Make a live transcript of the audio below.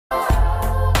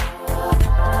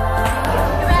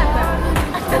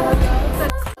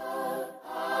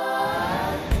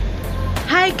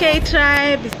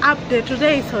K-Tribe is update.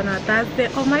 Today is on a Thursday.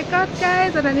 Oh my god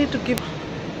guys, and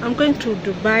I'm going to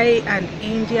Dubai and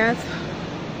India.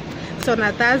 It's on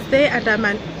a Thursday and I'm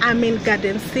in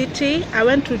Garden City. I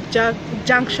went to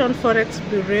Junction Forex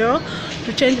Bureau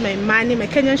to change my money, my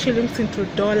Kenyan shillings into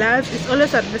dollars. It's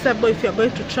always advisable if you're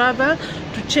going to travel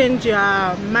to change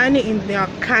your money in your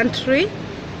country,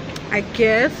 I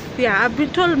guess. Yeah, I've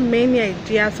been told many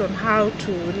ideas on how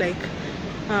to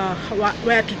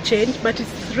where to change, but it's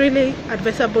really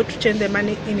advisable to change the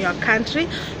money in your country.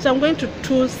 So I'm going to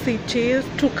two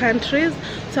countries.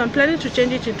 So I'm planning to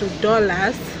change it into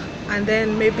dollars and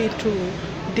then maybe to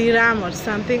dirham or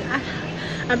something.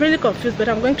 I'm really confused, but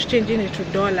I'm going to change it into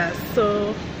dollars.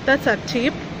 So that's a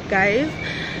tip, guys.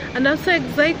 And I'm so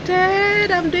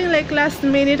excited. I'm doing like last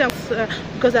minute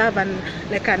because I have a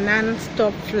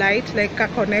non-stop flight, like a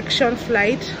connection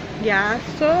flight. Yeah,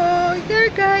 so yeah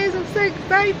guys, I'm so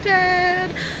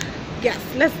excited. Yes,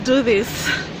 let's do this.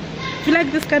 If you like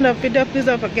this kind of video, please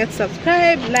don't forget to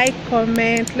subscribe, like,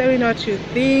 comment, let me know what you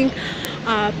think.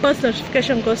 Post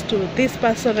notification goes to this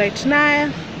person right now,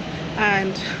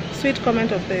 and sweet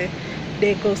comment of the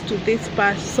day goes to this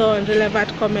person,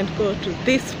 relevant comment go to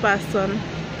this person.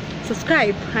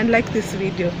 Subscribe and like this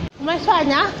video.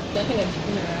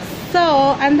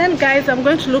 So, and then guys, I'm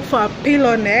going to look for a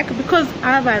pillow neck because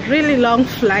I have a really long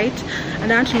flight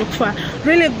and I want to look for a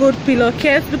really good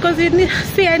pillowcase because I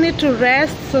need to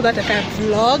rest so that I can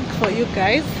vlog for you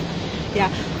guys.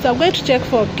 Yeah, so I'm going to check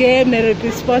for Game,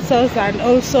 Nairobi sponsors, and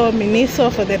also Miniso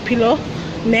for the pillow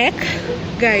neck.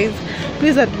 Guys,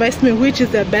 please advise me which is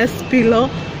the best pillow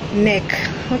neck.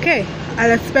 Okay,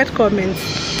 I'll expect comments.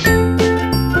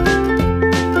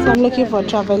 I'm looking for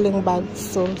traveling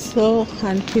bags also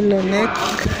and pillow neck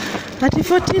at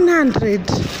 1400.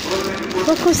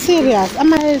 Focus serious.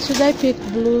 Should I pick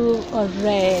blue or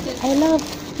red? I love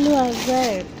blue or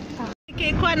red.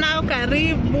 Okay, kwa nao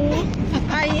karibu.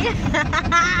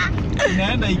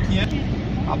 Inaenda ikia.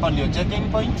 Hapa ndio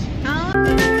checking point.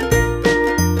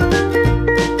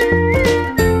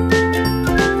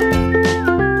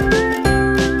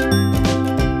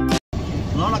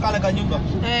 Unaona kale kanyumba?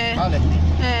 Kale.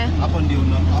 Hapo ndio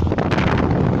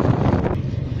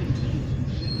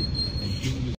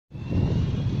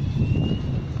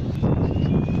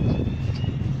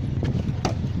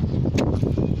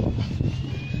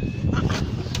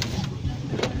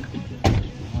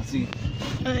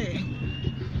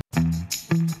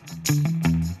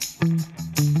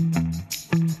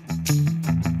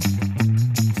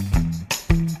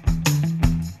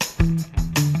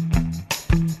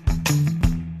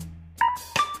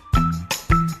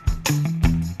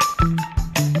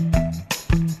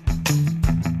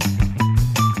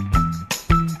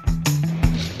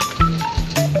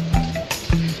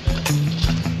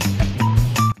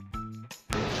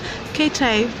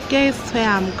K-Tribe, guess where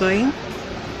I'm going?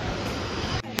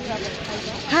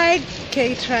 Hi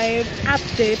K-Tribe,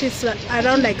 update. It's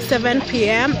around like 7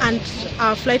 p.m. and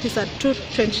our flight is at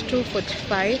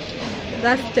 22:45.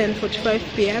 That's 10:45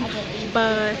 p.m.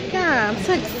 But yeah, I'm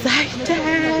so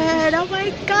excited. Oh my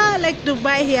god, like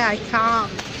Dubai, here I come.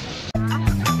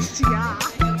 Yeah.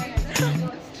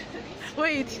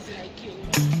 Wait.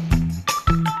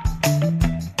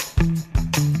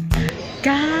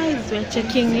 Guys, we're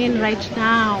checking in right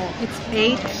now. It's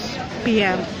 8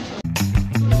 p.m.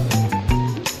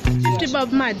 50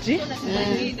 bob Maji?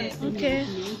 Okay.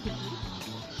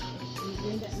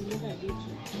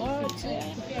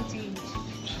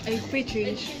 I pay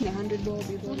change 100 bob.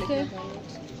 Okay.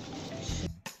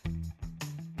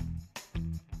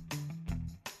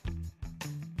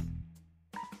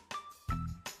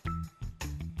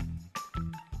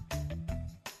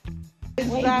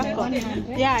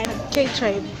 Yeah,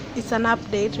 K-Tribe, it's an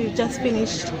update. We've just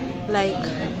finished like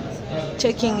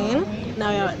checking in.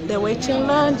 Now we're at the waiting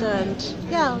lounge and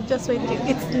yeah, we're just waiting.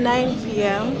 It's 9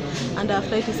 p.m. and our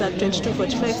flight is at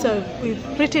 22:45, so we've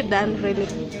pretty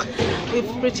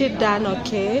done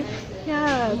okay.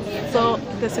 Yeah, so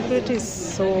the security is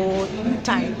so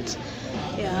tight.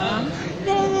 Yeah.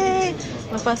 Yay!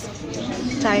 My first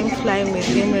time flying with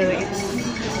Emirates.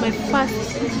 My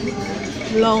first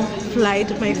long flight,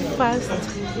 my first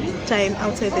time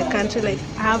outside the country. Like,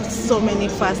 I have so many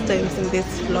first times in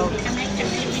this vlog.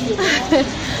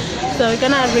 So we're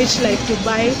gonna reach like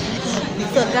Dubai.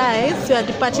 So guys, we are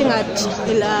departing at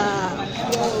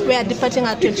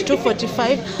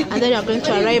 22:45 and then we are going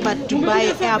to arrive at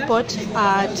Dubai airport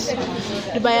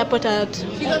at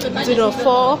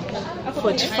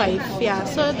 04:45. Yeah,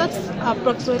 so that's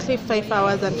approximately 5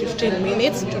 hours and 15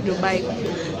 minutes to Dubai.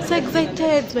 So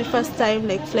excited. It's my first time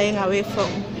like flying away from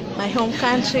my home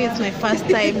country. It's my first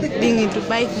time being in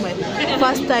Dubai, my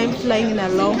first time flying in a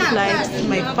long flight,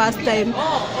 my first time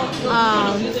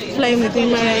flying with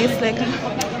Emirates, like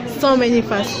so many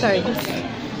first times.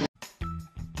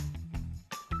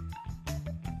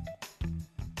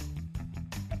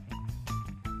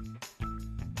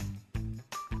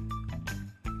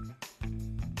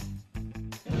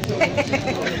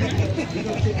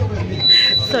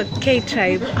 So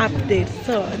K-Tribe update.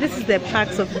 So this is the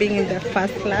perks of being in the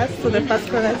first class. So the first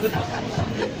class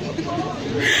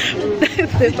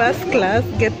the first class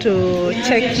get to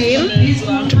check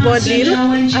in, to board in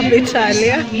a bit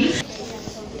earlier.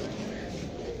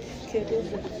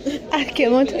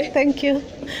 Kemunto, thank you.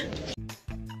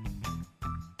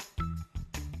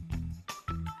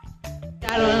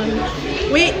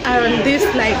 We are on this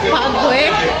like pathway.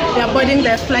 We are boarding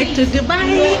the flight to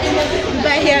Dubai.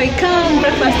 Dubai, here we come.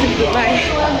 Breakfast in Dubai.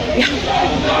 Yeah.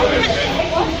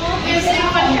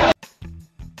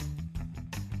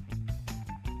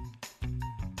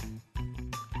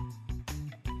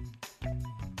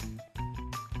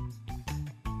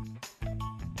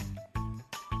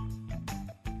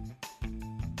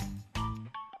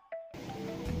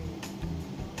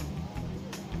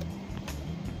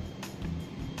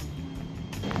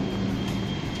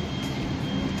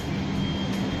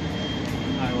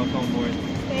 Hi, welcome aboard.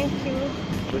 Thank you.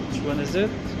 Which one is it?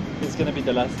 It's gonna be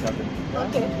the last cabin.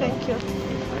 Okay, thank you.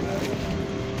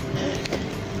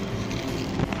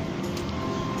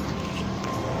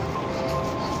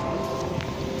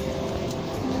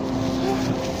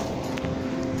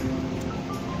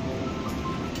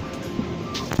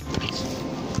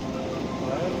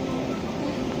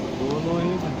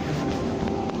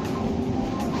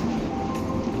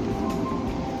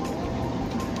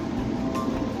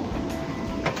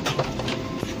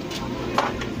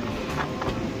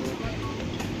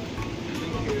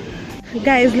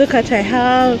 Guys, look at, I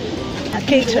have a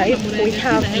K-Tribe. We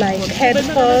have like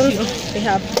headphones, we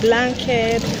have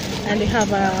blanket, and we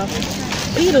have a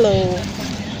pillow.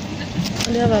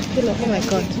 And we have a pillow. Oh my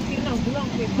god.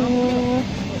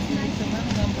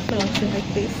 Something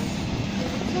like this.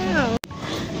 Wow.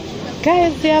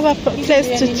 Guys, they have a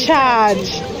place to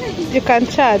charge. You can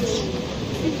charge.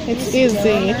 It's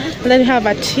easy. And then you have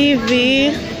a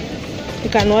TV. You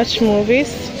can watch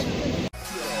movies.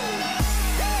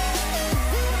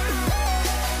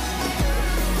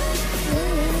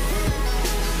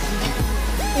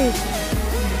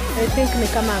 I think ni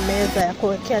kama meza ya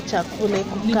kuwekea chakula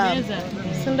kukaa.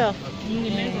 Si ndio?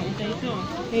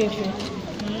 Hivi.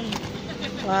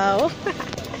 Wow.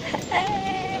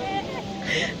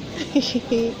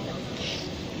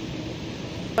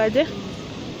 Waje?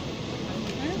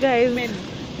 Guys,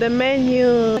 the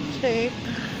menu.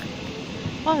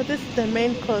 Oh, this is the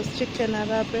main course, chicken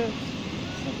arabe.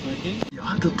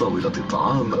 إعادة طاولة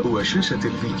الطعام وشاشة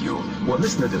الفيديو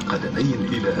ومسند القدمين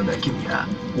إلى أماكنها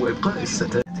وإبقاء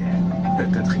الستات.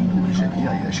 التدخين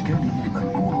بجميع أشكاله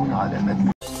ممنوع على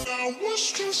مدى.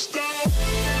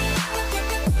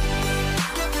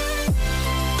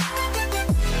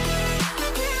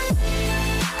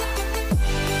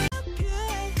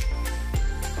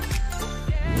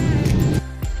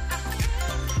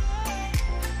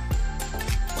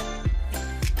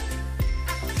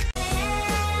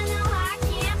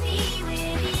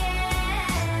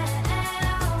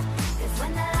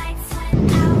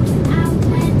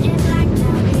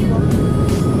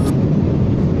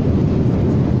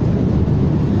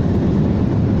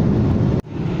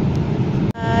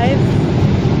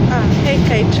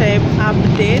 K-Tribe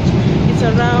update. It's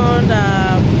around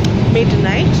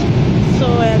midnight, so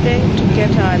we're going to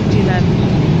get our dinner.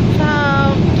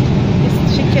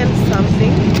 It's chicken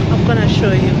something. I'm gonna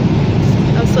show you.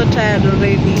 I'm so tired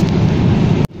already.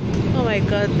 Oh my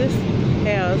god, this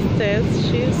air hostess,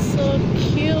 she's so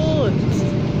cute.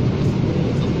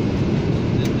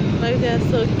 Like, they're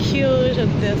so cute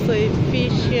and they're so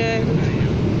efficient.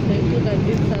 Like, look at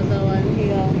this other one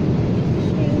here.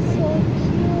 She's so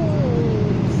cute.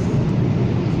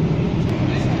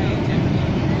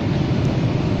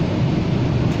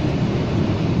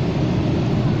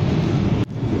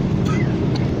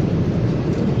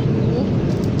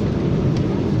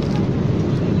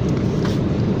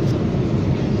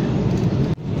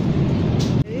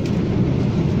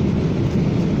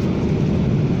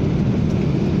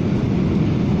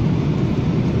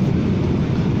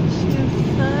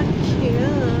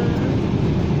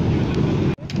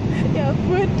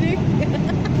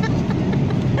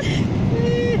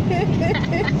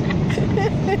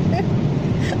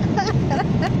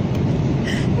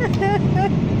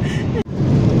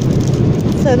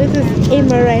 So this is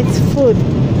Emirates food.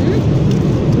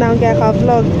 naongea kwa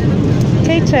vlog.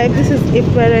 Okay, tribe, this is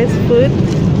Emirates food.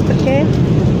 Okay,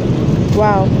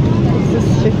 wow, this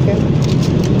is chicken.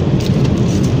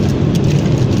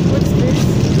 What's this?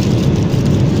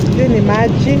 Doing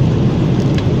magic.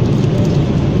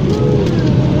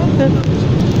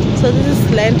 So this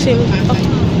is lentil. Oh,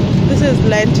 this is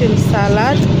lentil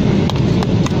salad.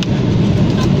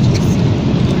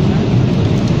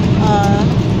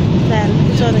 Then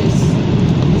this one is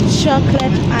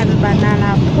chocolate and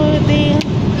banana pudding.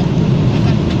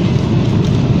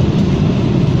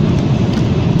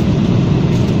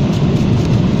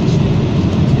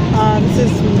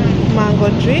 This is mango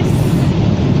juice,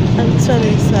 and this one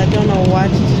is, I don't know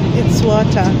what, it's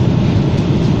water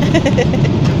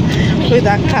with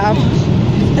a cup.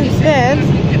 And then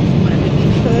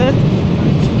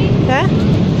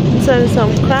this one is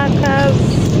some crackers,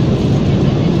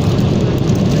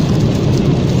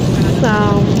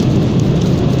 some,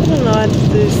 I don't know what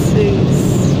this is,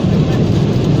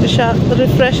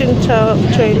 refreshing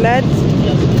toilet.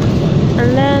 And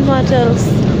then what else?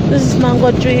 This is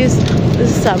mango juice.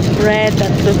 This is a bread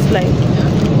that looks like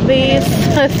this.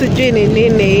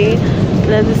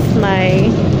 Then this is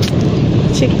my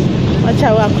chicken. Watch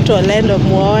out to Orlando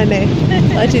muone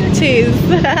what it is.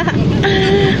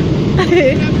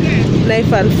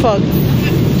 Knife and fork.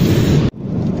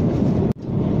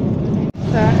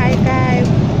 So hi guys.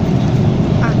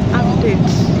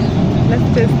 Update. Let's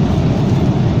test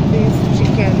this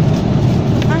chicken.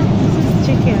 This is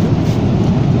chicken.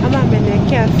 I'm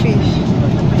amenekea fish.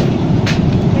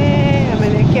 Hey,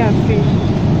 amenekea fish.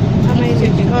 I'm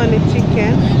eating only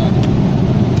chicken.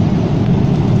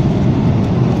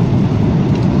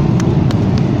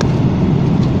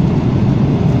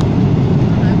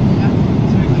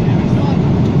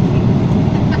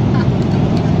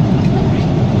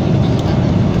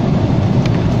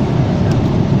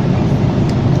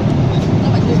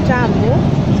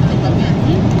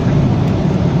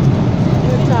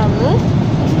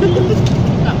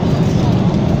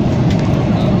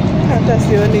 Hata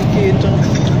sioni kitu.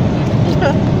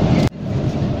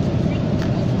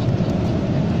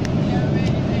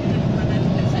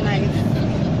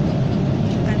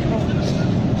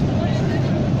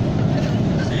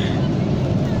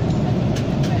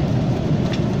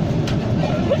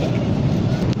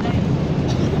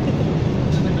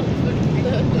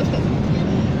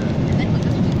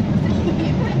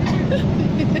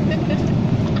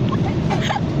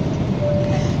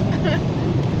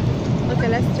 Okay,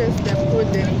 let's taste the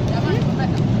pudding.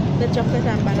 The chocolate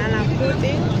and banana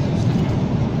pudding.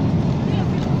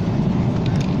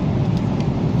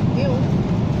 Ew.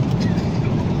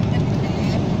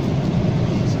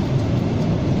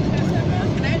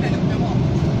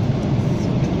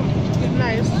 It's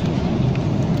nice.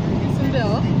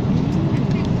 Still,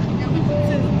 this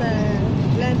is the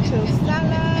lentil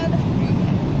salad.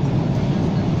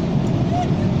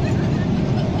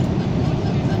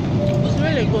 It's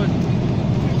really good.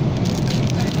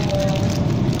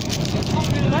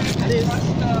 What's this?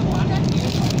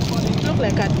 Look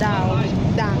like a dal.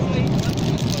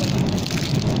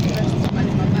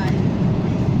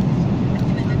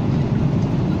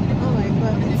 Oh my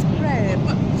god, it's bread.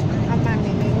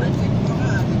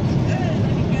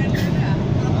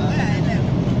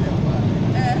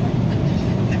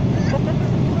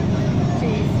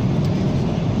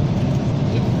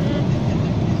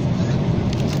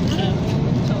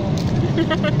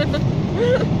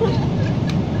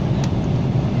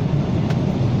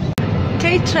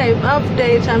 K-Tribe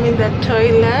update. I'm in the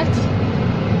toilet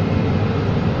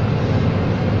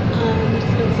and it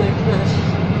looks like that.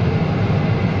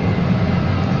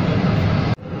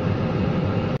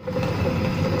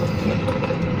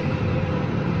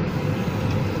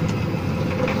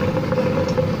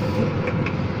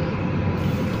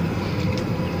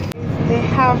 They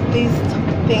have this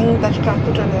thing that you can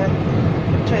put on your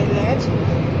toilet.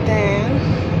 Then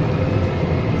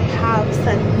they have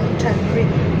sanitary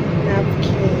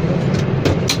napkins.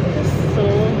 So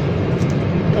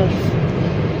tough.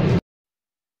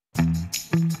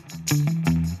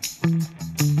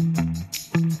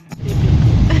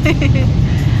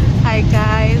 Hi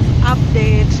guys,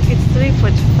 update. It's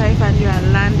 3:45 and we are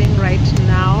landing right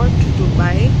now to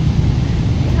Dubai.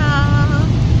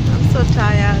 I'm so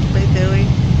tired, by the way.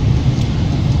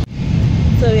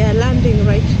 So we are landing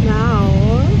right now.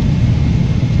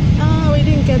 We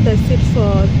didn't get the seat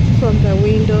from the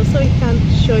window, so we can't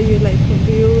show you like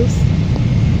views.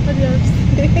 What do you have to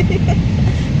say?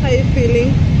 How are you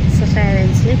feeling? So tired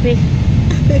and sleepy.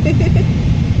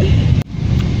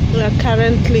 We are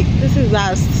currently, this is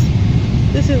us.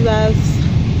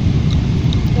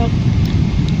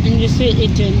 And you see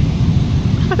eating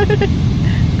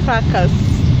crackers.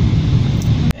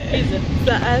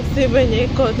 The asi venye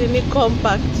ni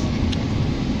compact.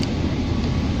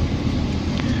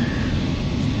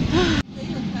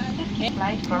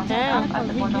 Flight crossing up at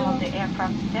the bottom of the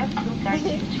aircraft steps will guide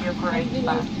you to your correct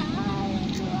spot.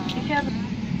 If you have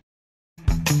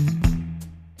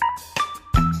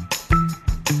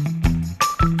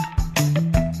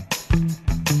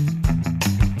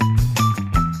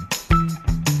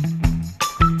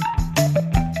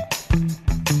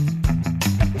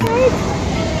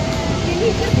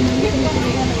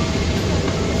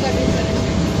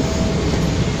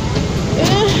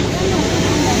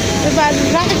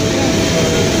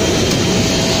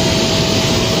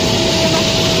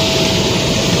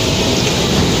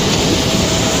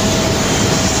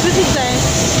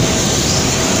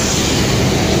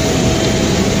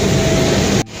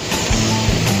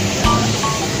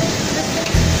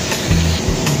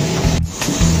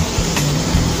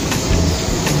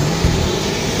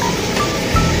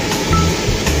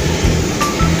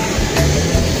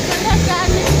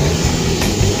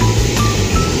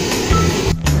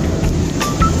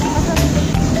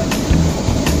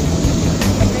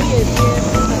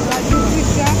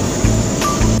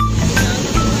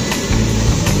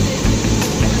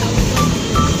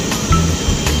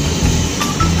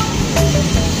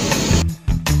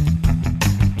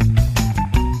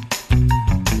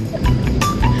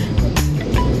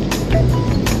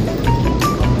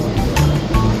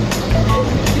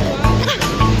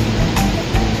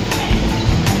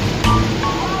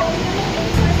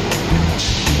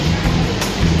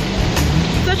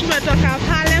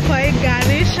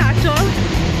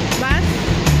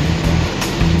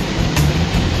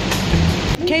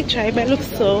Tribe, it looks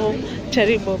so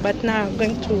terrible, but now I'm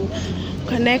going to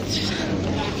connect.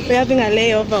 We're having a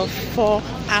layover of 4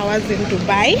 hours in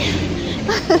Dubai.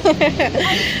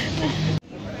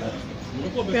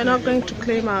 We're not going to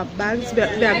claim our bags, we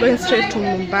are going straight to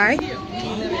Mumbai.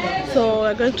 So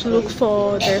we're going to look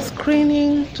for the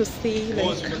screening to see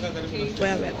like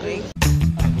where we're going.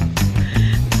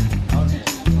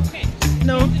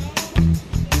 No.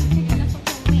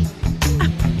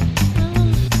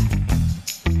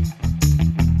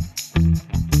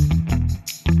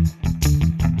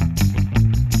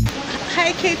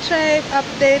 Tribe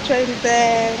update. We're in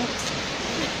the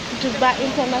Dubai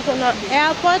International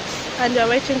Airport and we're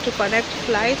waiting to connect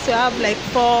flights. We have like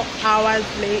 4 hours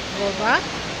layover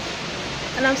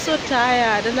and I'm so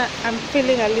tired and I'm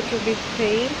feeling a little bit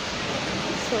pain.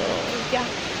 So yeah.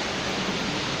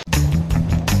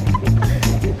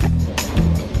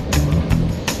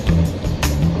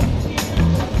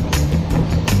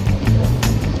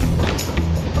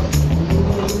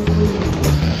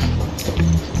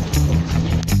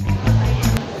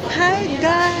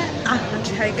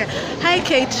 Hi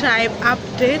K-Tribe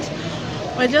update.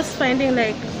 We're just finding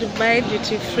like Dubai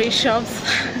duty free shops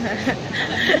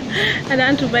and I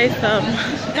want to buy some.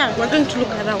 Yeah, we're going to look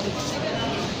around.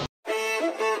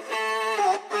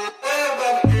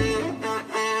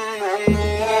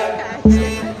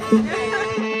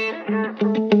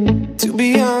 To be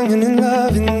young and in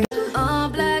love and all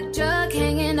black truck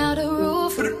hanging out a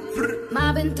roof,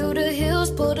 mobbing through the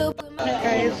hills, pulled up.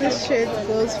 Guys, this shade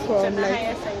goes from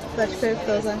like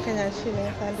 35,000 Kenyan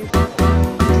shillings and it's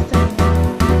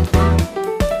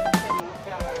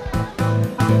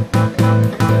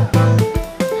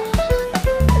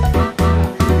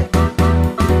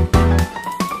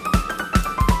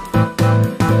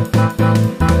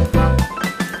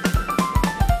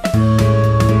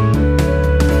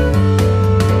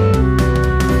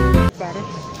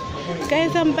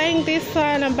guys, I'm buying this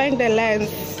one. I'm buying the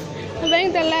lens. I'm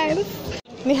buying the lens.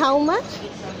 Ni how much?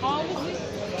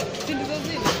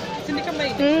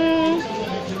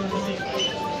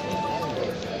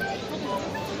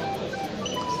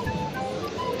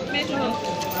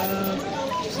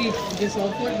 See, this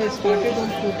offer has started on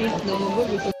 14th November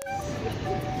because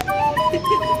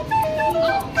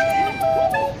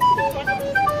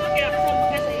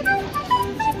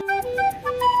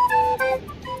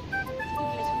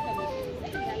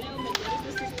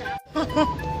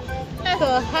So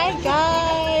hi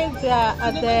guys, we are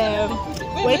at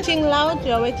the waiting lounge.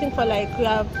 We are waiting for like, we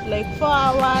have like 4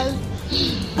 hours.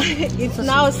 It's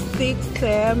now 6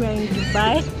 a.m. in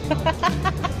Dubai.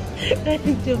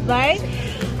 In Dubai,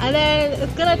 and then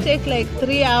it's gonna take like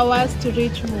 3 hours to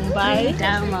reach Mumbai.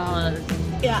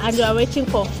 Yeah, and we are waiting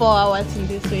for 4 hours in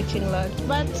this waiting lounge,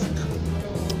 but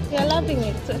we are loving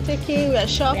it. So we are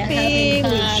shopping,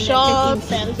 we've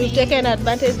shopped, we've taken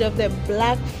advantage of the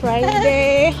Black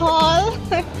Friday haul.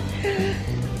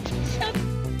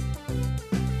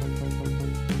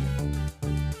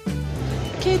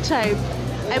 K-type.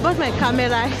 I bought my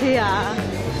camera here.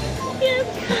 Yes.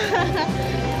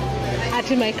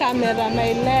 Actually, my camera,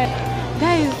 my lens.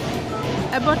 Guys,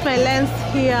 I bought my lens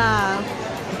here.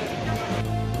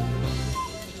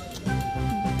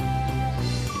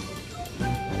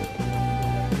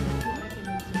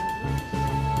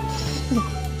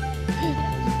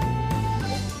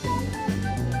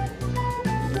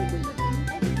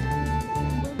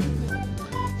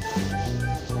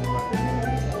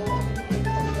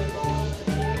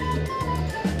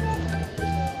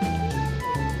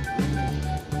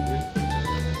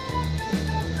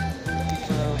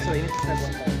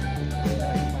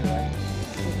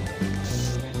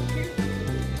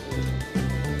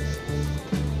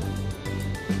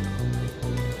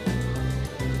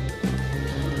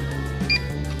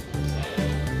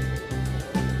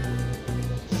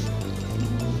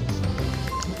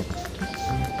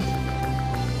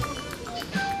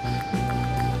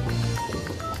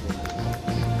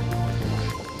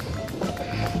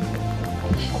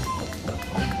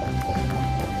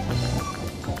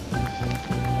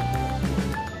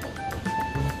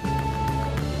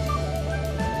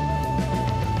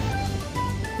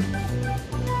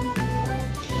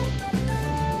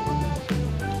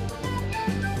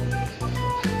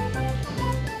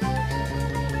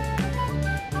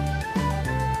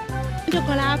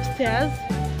 Upstairs.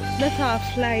 That's our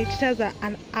flight. It has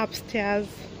an upstairs.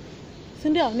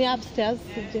 Cindy, only upstairs.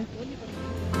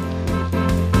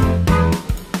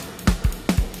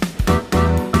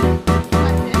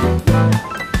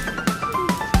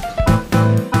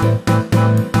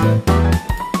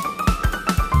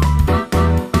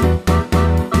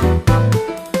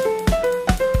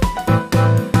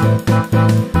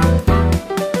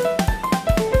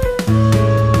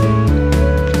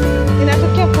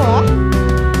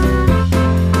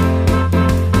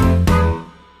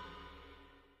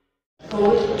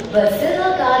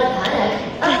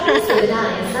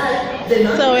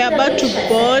 So we're about to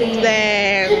board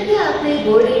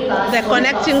the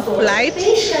connecting flight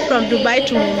from Dubai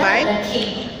to Mumbai.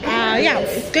 Yeah,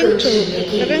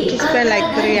 we're going to spend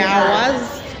like 3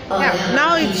 hours. Yeah,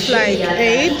 now it's like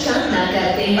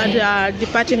 8, but we are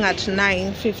departing at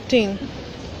 9:15.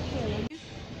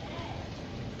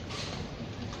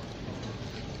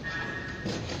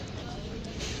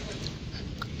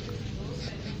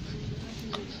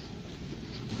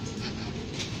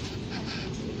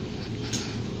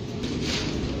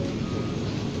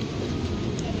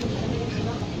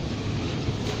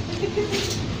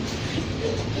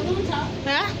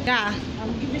 Yeah.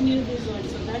 I'm giving you this one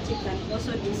so that you can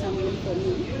also do something for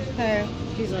me.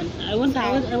 This one. I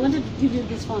wanted to give you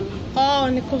this one. Oh,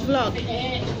 Nico vlog.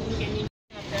 Okay.